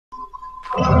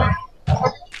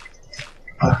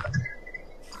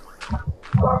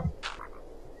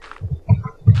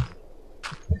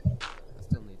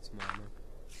still need some armor.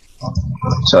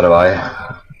 So do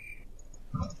I.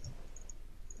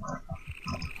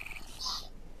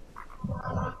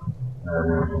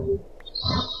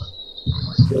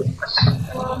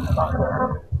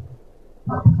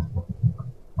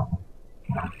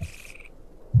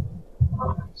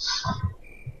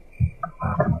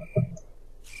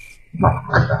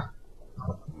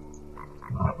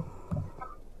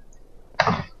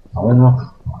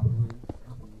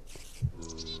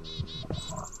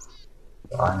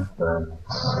 Iron furnace,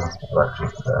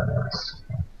 electric furnace.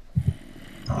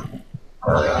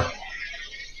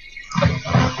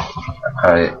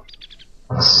 Alright,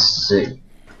 6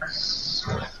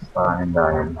 fine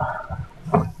iron. I've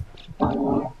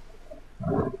got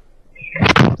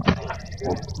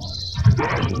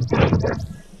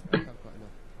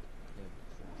enough.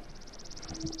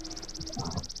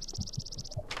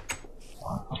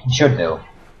 You should do.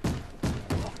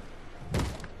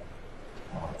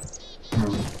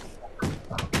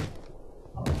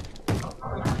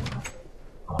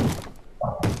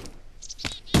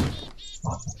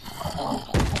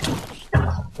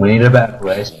 We need a better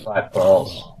place to buy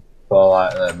portals for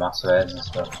like the mass raids and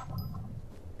stuff.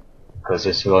 Because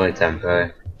this is only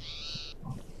temporary.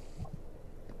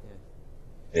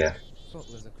 Yeah. Fuck,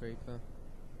 there's a creeper.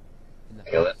 In the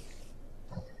Kill house. it.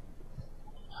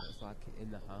 It's like in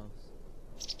the house.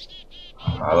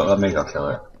 Alright, let me go kill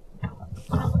it.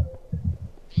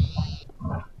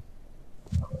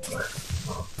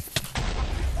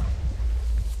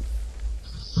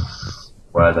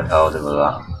 Where the hell did we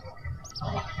that?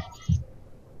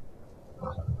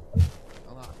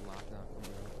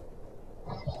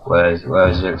 Where's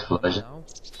the explosion?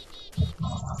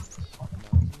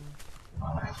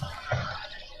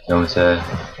 You want me to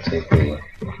take the... No, I'm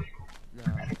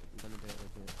gonna do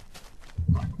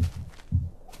it.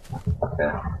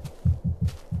 Okay.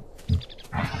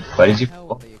 Where did you Hell,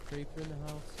 blow? are you a creeper in the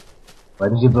house? Where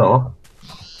did you blow?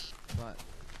 Like,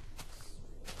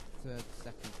 third,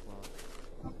 second floor.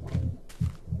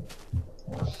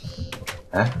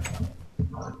 Eh?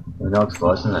 There's no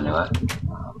explosions anywhere.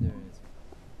 There is.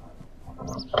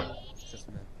 It's just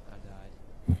me. I died.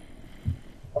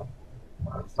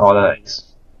 Oh, there is.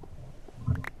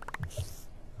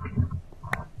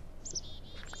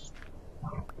 I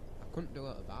couldn't do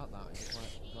it about that. I just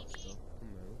like got stuff.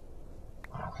 Couldn't move.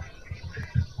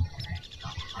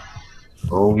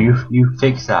 Oh, you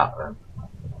fix that then.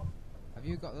 Have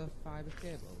you got the fibre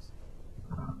cables?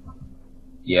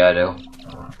 Yeah, I do.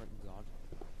 Thank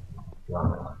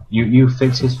God. You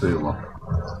fix his room up,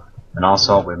 and I'll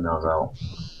sort windmills out.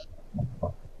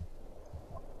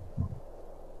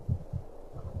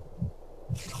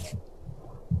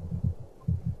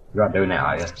 You're not doing it,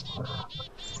 are you?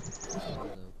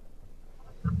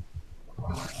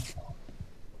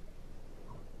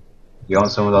 You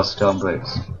want some of those stone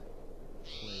bricks?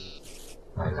 Please.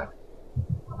 There you go.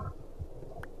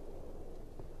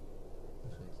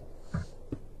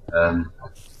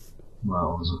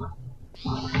 What was it?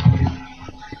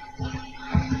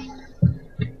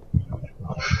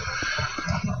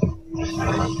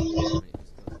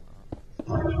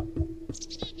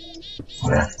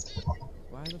 Yeah.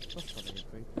 Why the fuck are they a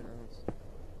creeper house?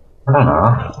 I don't know.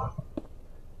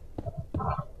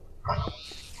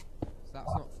 That's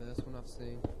not the first one I've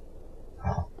seen.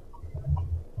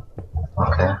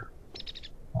 Okay.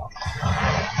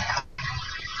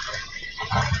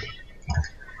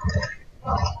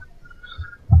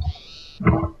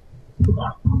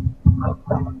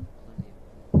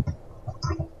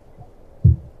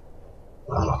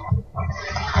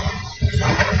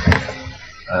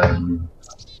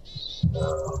 So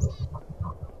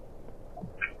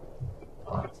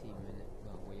 18 minutes.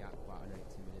 Well, we had quite an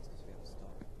 18 minutes because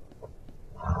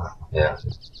we yeah. had to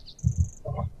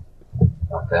stop.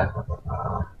 Okay.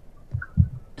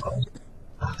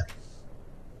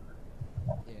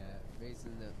 Yeah, the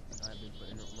reason that I've been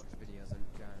putting up much videos on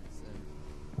Giants and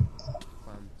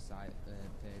fan site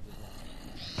pages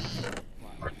like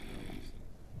quite a few videos.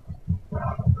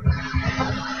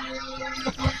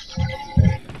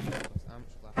 How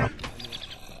much glass do you need?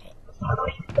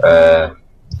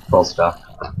 Full stop.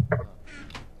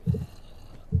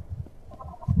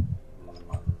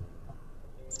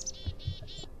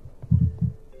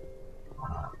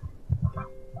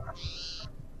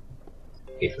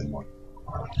 Even more.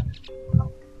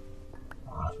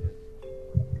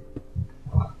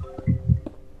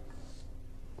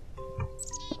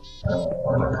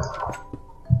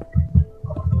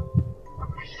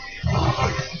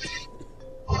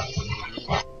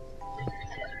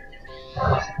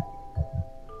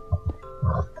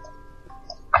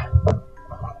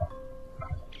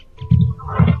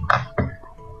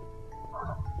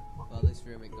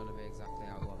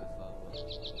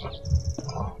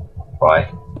 Why?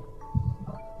 So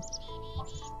I don't know how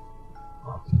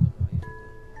you did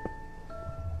it.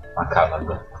 I can't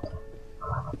remember.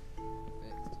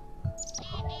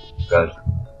 Fixed. Good.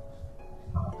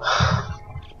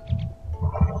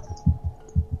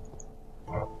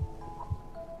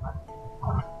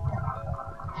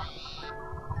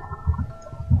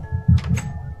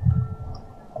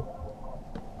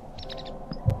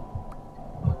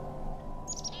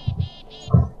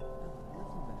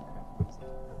 Lovely Minecraft music.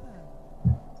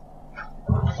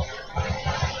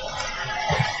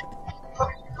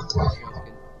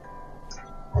 Joking.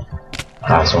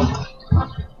 Nice one. I'm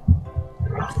gonna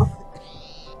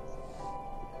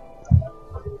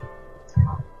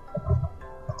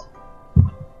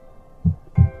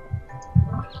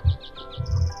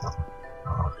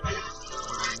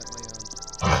make my own.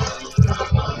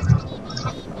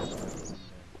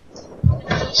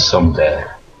 Someday.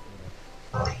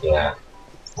 Yeah.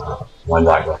 When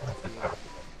that goes. After you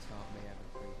taught me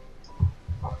everything.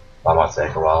 That might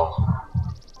take a while.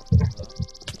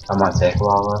 But That might take a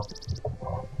while though. take a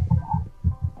while.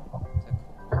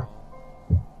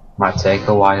 Might take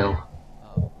a while.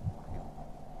 Oh,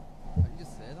 why did you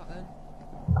just say that then?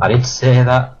 I did say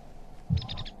that.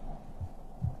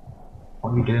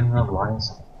 What are you doing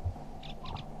otherwise?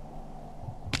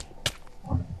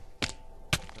 What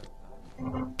difficulty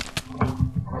on?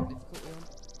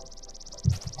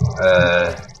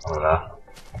 I don't know.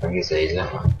 I think it's easy.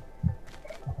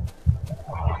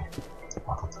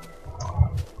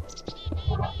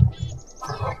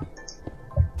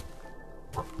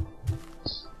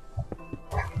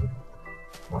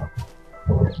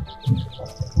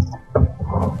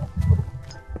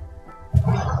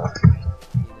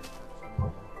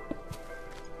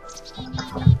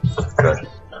 Good.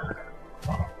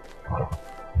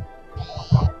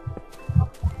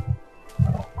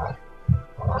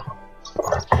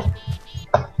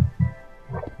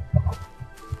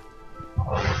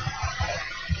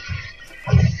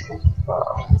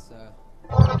 Right, so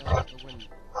you'll get the wind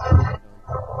done.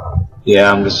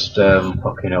 Yeah, I'm just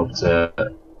hooking up to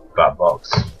that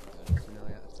box. Good, it's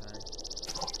nearly out of time.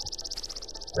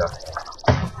 Yeah.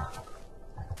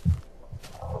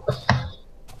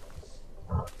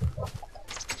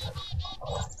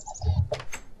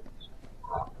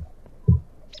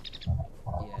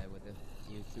 Yeah, with the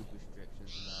YouTube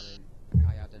restrictions and that, I mean, I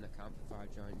had an account for 5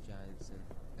 giants and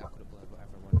I could upload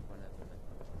whatever I wanted whenever.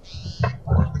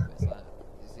 But it's like,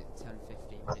 is it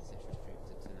 10-15 minutes it's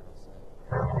restricted to now, so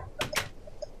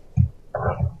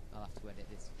I'll have to edit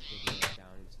this video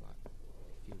down into like a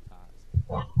few parts.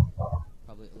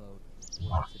 Probably upload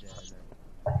one today and then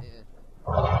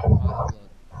might upload,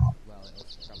 well, it'll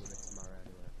probably be tomorrow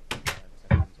anyway, so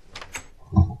everyone's uploaded.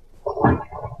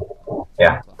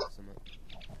 Yeah. O'clock or something.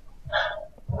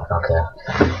 Okay.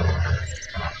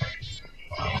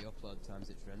 The upload times,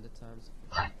 its render times,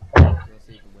 ridiculous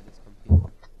even with its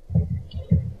computer.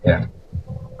 Yeah.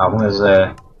 I'm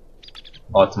gonna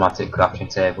automatic crafting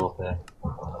table here.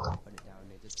 I'll put it down,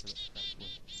 needed to craft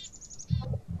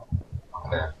one.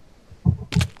 Okay.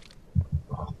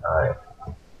 Alright.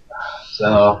 So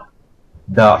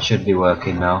that should be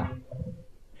working now.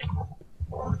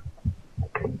 I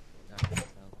can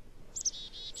tell.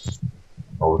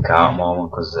 But we can't at the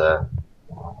moment because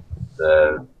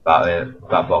the battery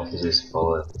that box is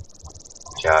full of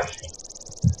charge.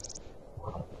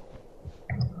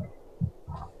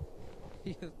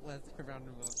 Let's go around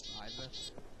and roll fiber.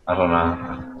 I don't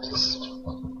know. Just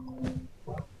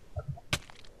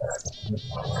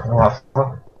what?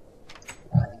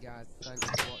 Right, guys, thanks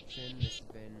for watching. This has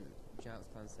been Giants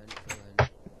Plan Central, and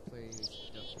please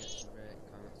don't forget to rate,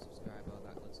 comment, subscribe, all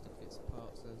that good stuff. It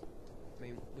supports us. I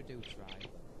mean, we do try.